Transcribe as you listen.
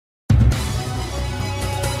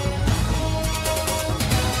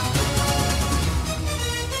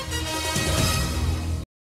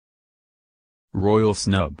Royal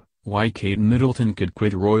snub: why Kate Middleton could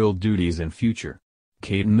quit royal duties in future.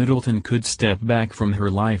 Kate Middleton could step back from her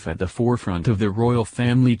life at the forefront of the royal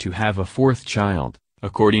family to have a fourth child,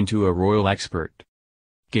 according to a royal expert.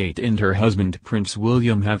 Kate and her husband Prince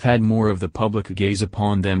William have had more of the public gaze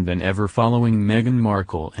upon them than ever following Meghan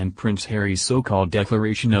Markle and Prince Harry's so-called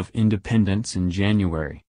Declaration of Independence in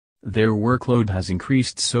January. Their workload has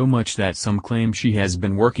increased so much that some claim she has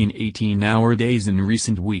been working 18-hour days in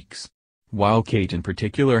recent weeks. While Kate in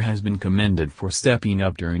particular has been commended for stepping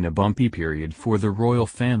up during a bumpy period for the royal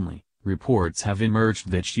family, reports have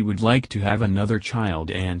emerged that she would like to have another child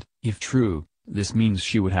and, if true, this means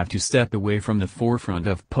she would have to step away from the forefront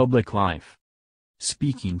of public life.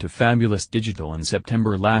 Speaking to Fabulous Digital in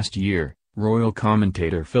September last year, royal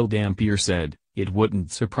commentator Phil Dampier said, "It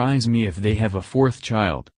wouldn't surprise me if they have a fourth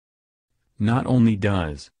child." Not only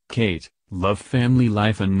does Kate love family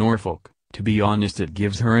life in Norfolk, to be honest it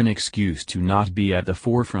gives her an excuse to not be at the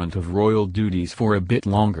forefront of royal duties for a bit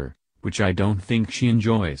longer, which I don't think she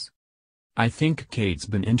enjoys. "I think Kate's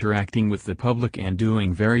been interacting with the public and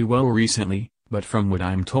doing very well recently, but from what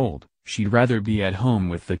I'm told, she'd rather be at home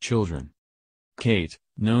with the children." Kate,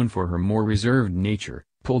 known for her more reserved nature,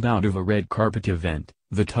 pulled out of a red carpet event,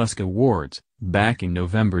 the Tusk Awards, back in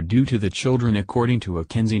November due to the children, according to a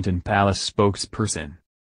Kensington Palace spokesperson.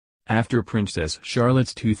 After Princess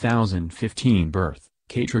Charlotte's 2015 birth,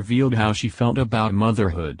 Kate revealed how she felt about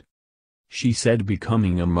motherhood. She said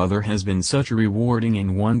becoming a mother has been such a rewarding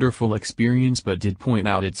and wonderful experience, but did point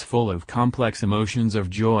out it's full of complex emotions of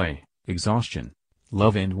joy, exhaustion,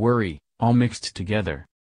 love and worry, all mixed together.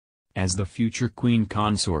 As the future queen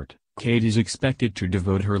consort, Kate is expected to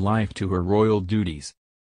devote her life to her royal duties.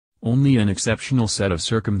 Only an exceptional set of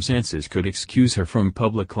circumstances could excuse her from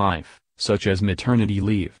public life, such as maternity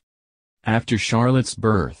leave. After Charlotte's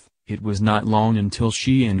birth, it was not long until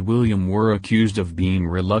she and William were accused of being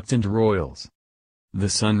reluctant royals. The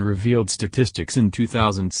Sun revealed statistics in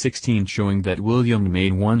 2016 showing that William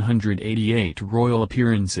made 188 royal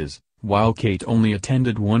appearances, while Kate only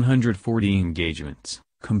attended 140 engagements,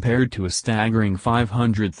 compared to a staggering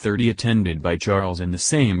 530 attended by Charles in the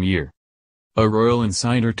same year. A royal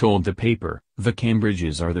insider told the paper, "The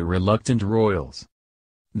Cambridges are the reluctant royals.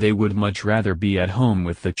 They would much rather be at home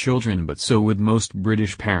with the children, but so would most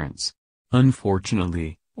British parents.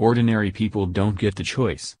 Unfortunately, ordinary people don't get the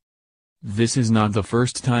choice." This is not the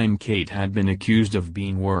first time Kate had been accused of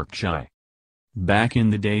being work-shy. Back in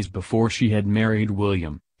the days before she had married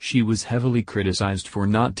William, she was heavily criticized for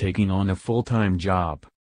not taking on a full-time job.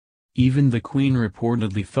 Even the Queen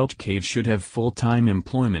reportedly felt Kate should have full-time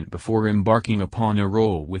employment before embarking upon a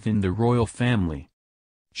role within the royal family.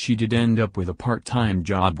 She did end up with a part-time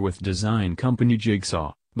job with design company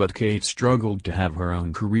Jigsaw, but Kate struggled to have her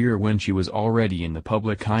own career when she was already in the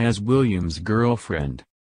public eye as William's girlfriend.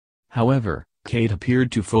 However, Kate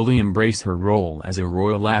appeared to fully embrace her role as a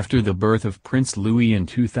royal after the birth of Prince Louis in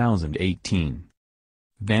 2018.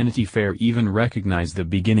 Vanity Fair even recognized the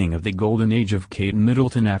beginning of the golden age of Kate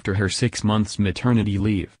Middleton after her 6 months maternity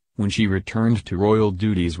leave, when she returned to royal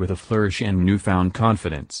duties with a flourish and newfound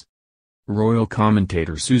confidence. Royal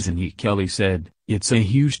commentator Susan E. Kelly said, "It's a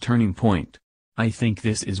huge turning point. I think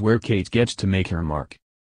this is where Kate gets to make her mark."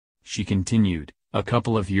 She continued, "A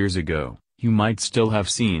couple of years ago, you might still have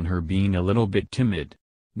seen her being a little bit timid.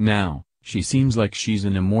 Now, she seems like she's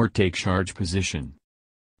in a more take-charge position.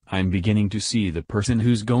 I'm beginning to see the person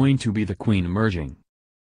who's going to be the queen emerging."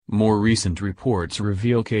 More recent reports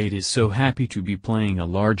reveal Kate is so happy to be playing a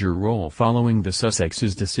larger role following the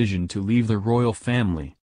Sussexes' decision to leave the royal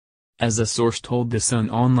family. As a source told The Sun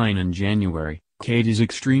Online in January, Kate is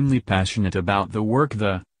extremely passionate about the work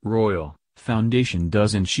the Royal Foundation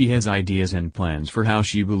does, and she has ideas and plans for how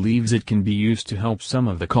she believes it can be used to help some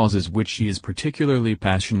of the causes which she is particularly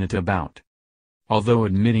passionate about. Although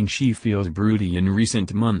admitting she feels broody in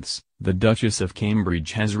recent months, the Duchess of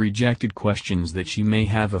Cambridge has rejected questions that she may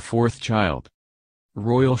have a fourth child.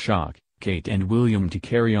 Royal shock: Kate and William to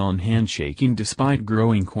carry on handshaking despite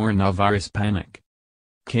growing coronavirus panic.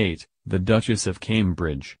 Kate, the Duchess of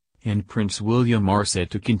Cambridge, and Prince William are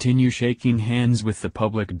set to continue shaking hands with the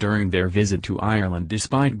public during their visit to Ireland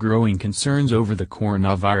despite growing concerns over the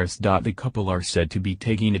coronavirus. The couple are said to be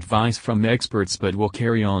taking advice from experts but will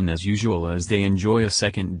carry on as usual as they enjoy a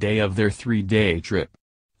second day of their 3-day trip.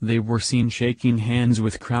 They were seen shaking hands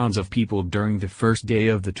with crowds of people during the first day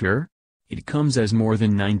of the tour. It comes as more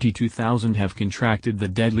than 92,000 have contracted the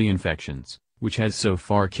deadly infections, which has so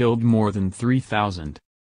far killed more than 3,000.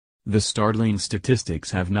 The startling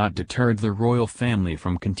statistics have not deterred the royal family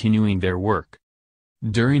from continuing their work.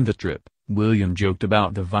 During the trip, William joked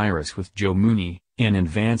about the virus with Joe Mooney, an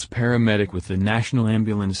advanced paramedic with the National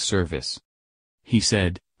Ambulance Service. He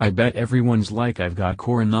said, "I bet everyone's like I've got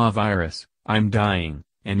coronavirus, I'm dying,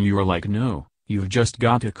 and you're like no, you've just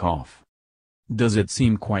got a cough." Does it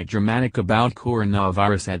seem quite dramatic about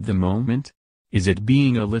coronavirus at the moment? Is it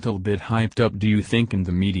being a little bit hyped up, do you think, in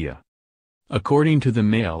the media? According to the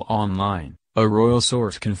Mail Online, a royal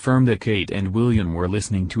source confirmed that Kate and William were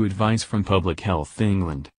listening to advice from Public Health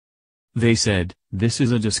England. They said, "This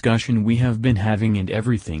is a discussion we have been having and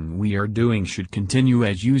everything we are doing should continue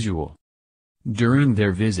as usual." During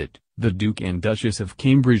their visit, the Duke and Duchess of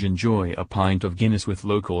Cambridge enjoy a pint of Guinness with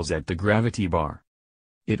locals at the Gravity Bar.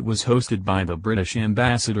 It was hosted by the British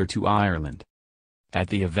ambassador to Ireland. At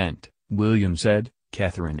the event, William said,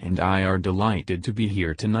 "Catherine and I are delighted to be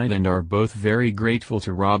here tonight and are both very grateful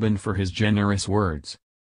to Robin for his generous words.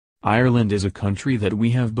 Ireland is a country that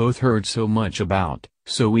we have both heard so much about,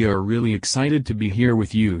 so we are really excited to be here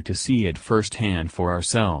with you to see it firsthand for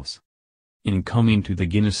ourselves. In coming to the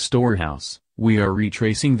Guinness Storehouse, we are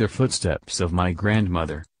retracing the footsteps of my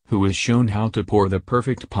grandmother, who was shown how to pour the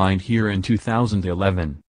perfect pint here in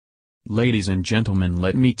 2011. Ladies and gentlemen,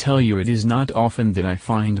 let me tell you, it is not often that I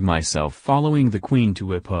find myself following the Queen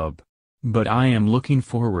to a pub. But I am looking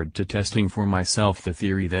forward to testing for myself the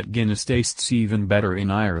theory that Guinness tastes even better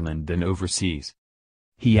in Ireland than overseas."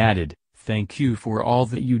 He added, "Thank you for all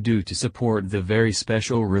that you do to support the very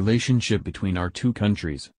special relationship between our two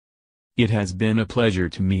countries. It has been a pleasure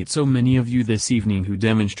to meet so many of you this evening who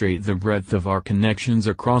demonstrate the breadth of our connections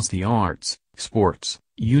across the arts, sports,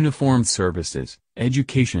 uniformed services,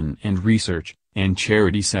 education and research, and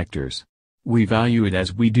charity sectors. We value it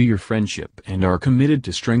as we do your friendship and are committed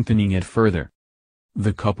to strengthening it further."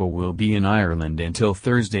 The couple will be in Ireland until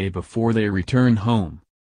Thursday before they return home.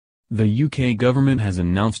 The UK government has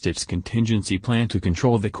announced its contingency plan to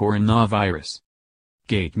control the coronavirus.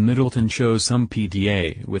 Kate Middleton shows some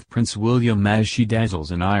PDA with Prince William as she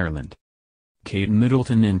dazzles in Ireland. Kate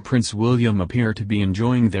Middleton and Prince William appear to be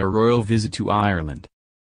enjoying their royal visit to Ireland.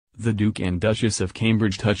 The Duke and Duchess of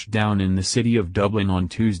Cambridge touched down in the city of Dublin on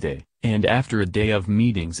Tuesday, and after a day of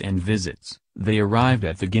meetings and visits, they arrived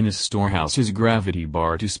at the Guinness Storehouse's Gravity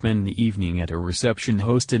Bar to spend the evening at a reception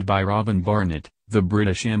hosted by Robin Barnett, the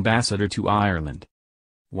British ambassador to Ireland.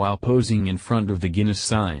 While posing in front of the Guinness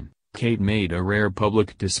sign, Kate made a rare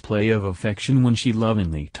public display of affection when she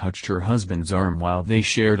lovingly touched her husband's arm while they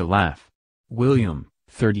shared a laugh. William,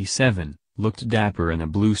 37, looked dapper in a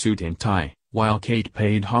blue suit and tie, while Kate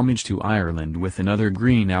paid homage to Ireland with another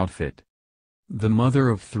green outfit. The mother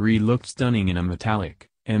of three looked stunning in a metallic,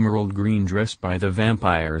 emerald green dress by the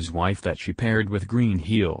vampire's wife that she paired with green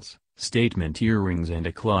heels, statement earrings and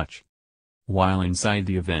a clutch. While inside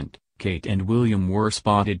the event, Kate and William were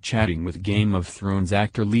spotted chatting with Game of Thrones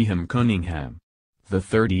actor Liam Cunningham. The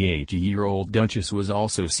 38-year-old Duchess was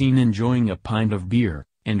also seen enjoying a pint of beer,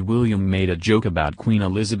 and William made a joke about Queen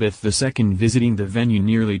Elizabeth II visiting the venue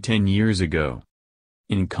nearly 10 years ago.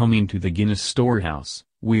 In coming to the Guinness Storehouse,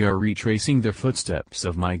 we are retracing the footsteps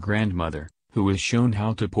of my grandmother, who was shown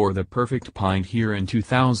how to pour the perfect pint here in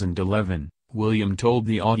 2011, William told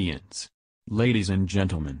the audience. "Ladies and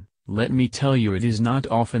gentlemen, let me tell you, it is not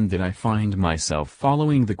often that I find myself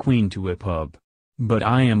following the Queen to a pub. But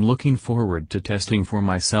I am looking forward to testing for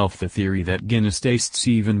myself the theory that Guinness tastes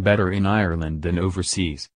even better in Ireland than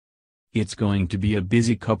overseas." It's going to be a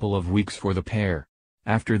busy couple of weeks for the pair.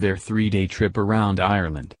 After their 3-day trip around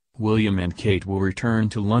Ireland, William and Kate will return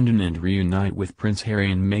to London and reunite with Prince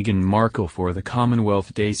Harry and Meghan Markle for the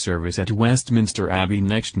Commonwealth Day service at Westminster Abbey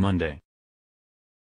next Monday.